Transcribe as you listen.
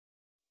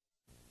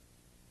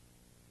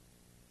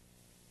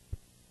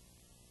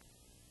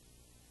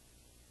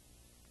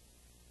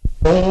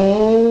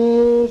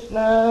Last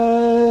night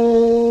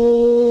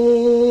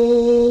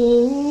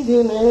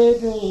in a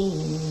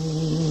dream,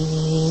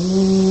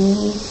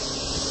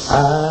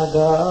 I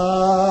got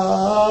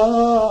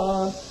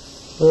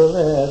a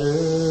letter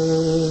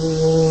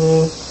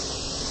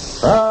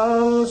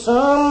from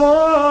someone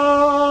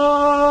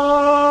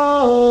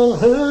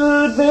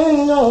who'd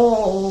been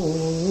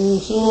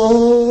gone so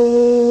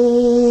long.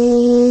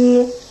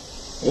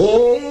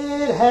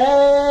 It had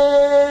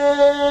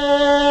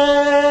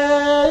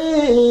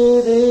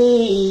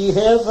a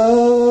heavenly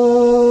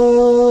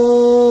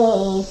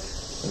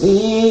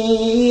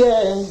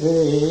address.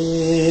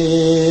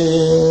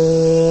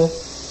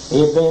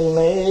 It'd been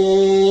mailed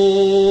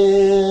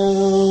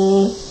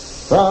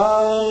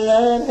from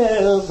that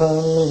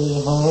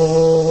heavenly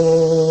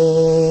home.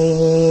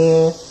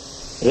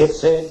 It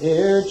said,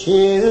 "Dear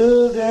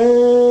children,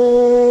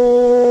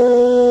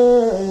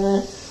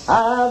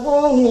 I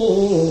want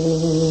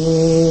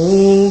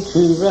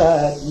to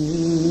write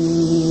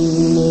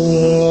you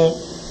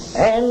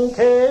and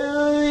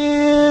tell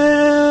you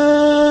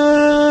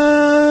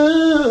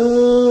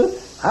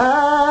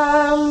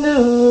I'm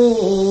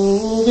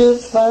doing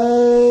just fine,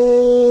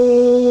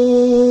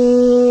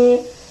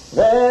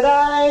 that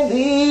I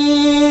live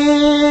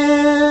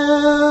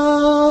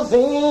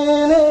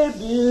in a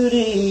beautiful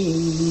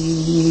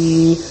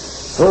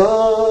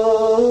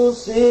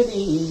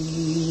city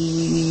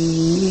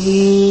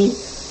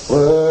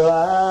where I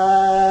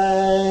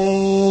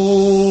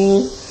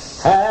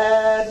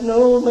had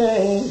no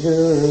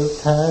measure of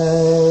time.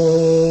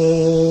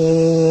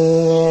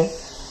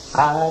 I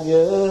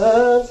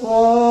just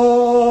wanted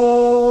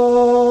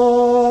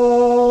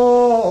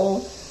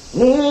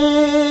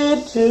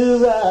to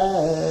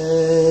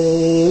write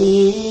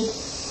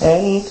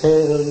and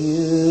tell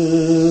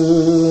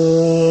you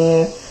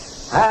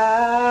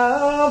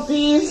how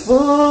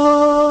peaceful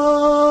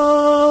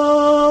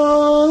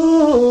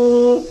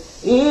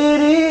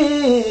it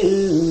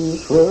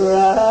is where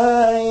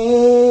I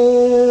am.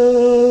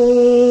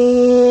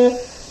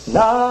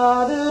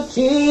 Not a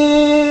tear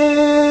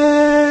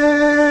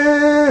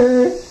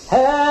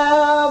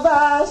have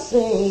I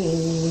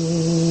seen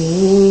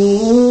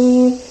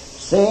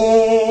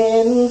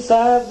since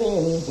I've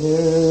been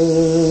here.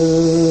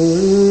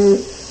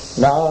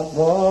 Not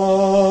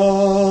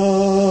one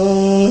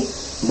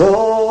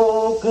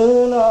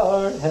broken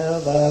heart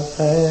have I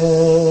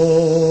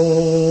found.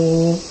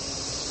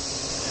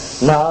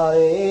 Not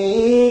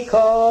a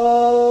call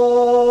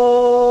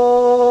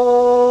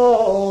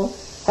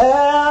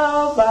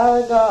have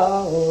I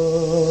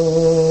gotten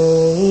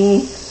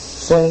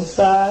since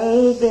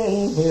I've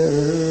been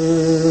here,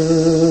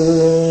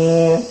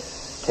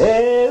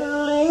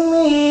 telling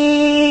me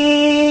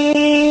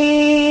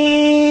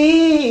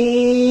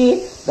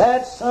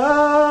that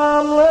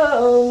some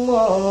loved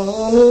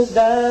one is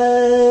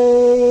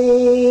dying.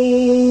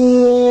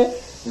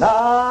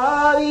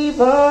 Not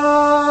even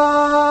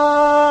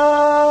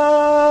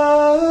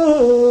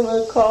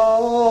a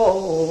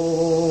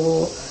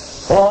call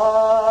for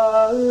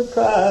a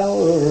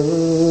power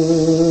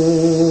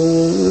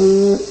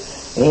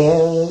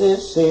in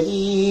this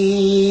city.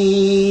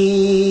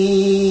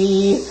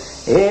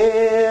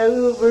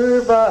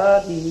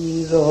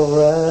 Everybody's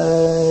alright.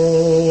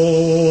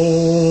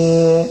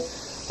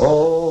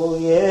 Oh,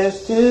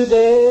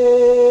 yesterday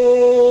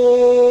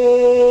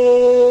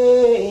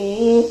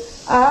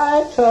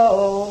I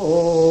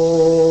talked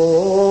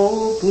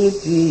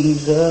with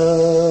Jesus,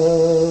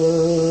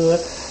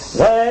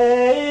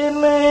 that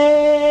man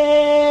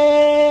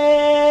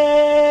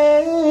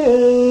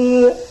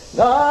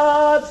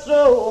got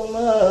so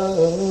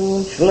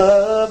much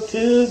love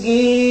to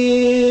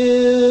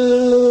give.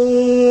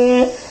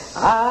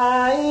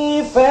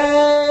 I found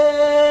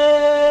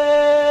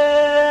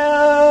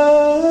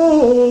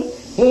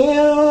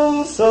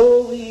him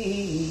so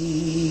easy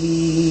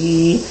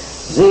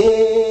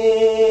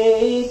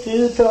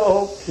to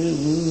talk to.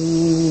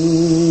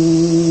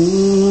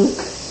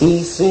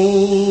 He seemed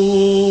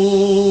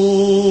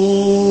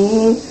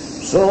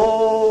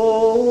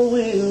so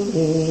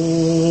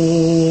willing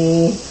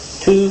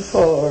to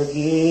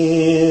forgive.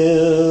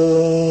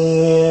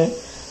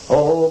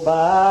 Oh,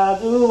 by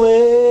the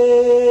way,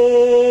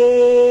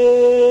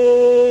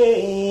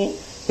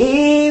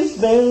 he's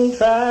been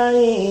trying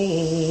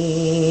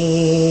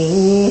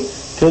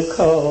to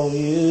call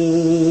you.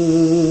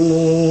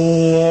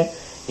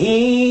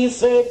 He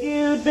said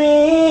you'd been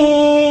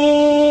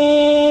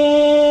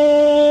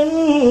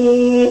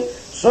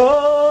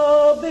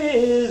so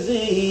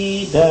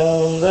busy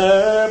down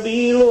there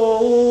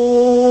below,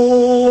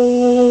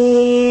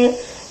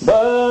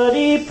 but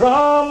he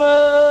promised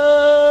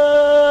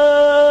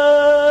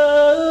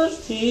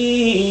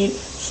he'd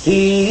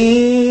still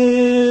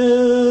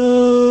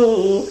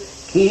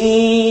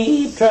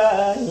keep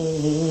trying.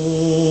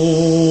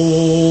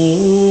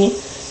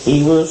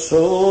 He was so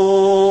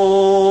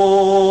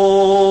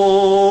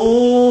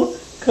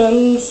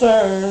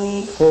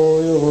concerned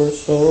for your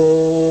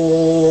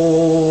soul.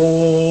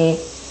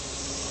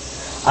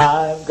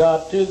 I've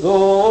got to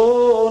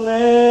go now.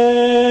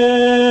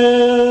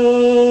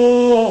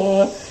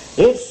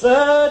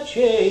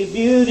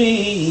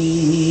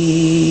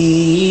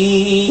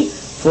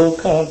 beautiful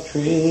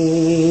country.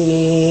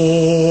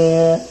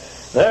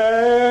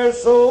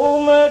 There's so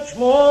much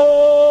more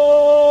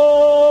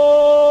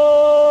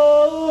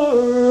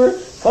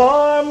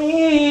for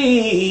me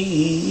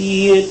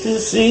to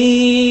see.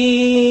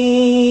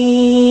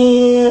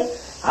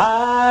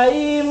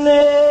 I've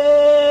never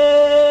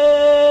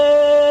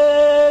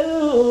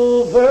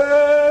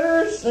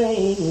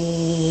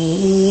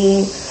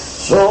seen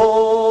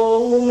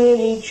so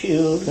many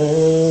children,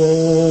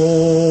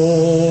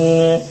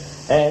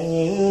 and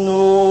you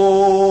know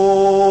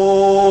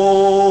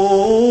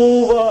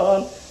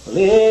what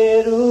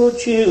little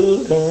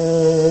children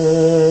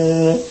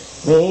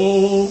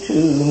mean to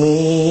me.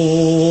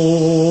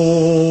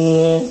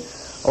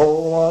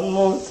 Oh, one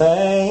more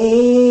thing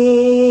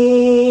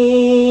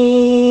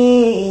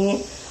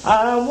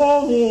I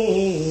wanted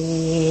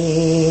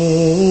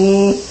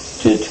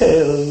to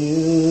tell you.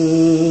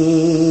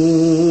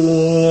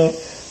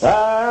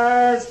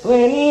 There's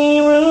plenty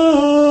room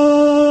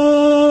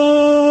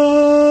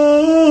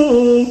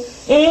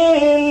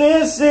in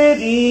this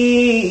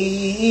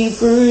city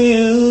for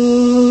you.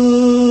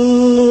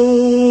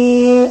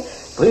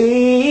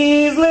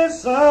 Please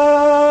listen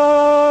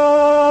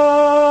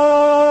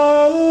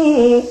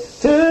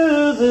to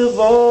the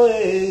voice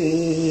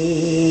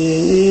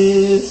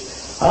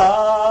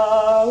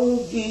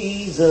of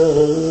Jesus,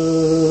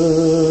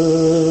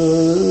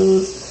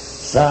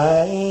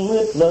 sang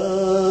with love.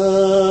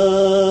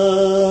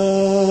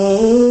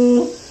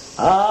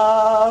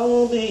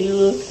 I'll be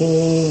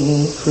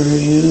looking for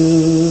you.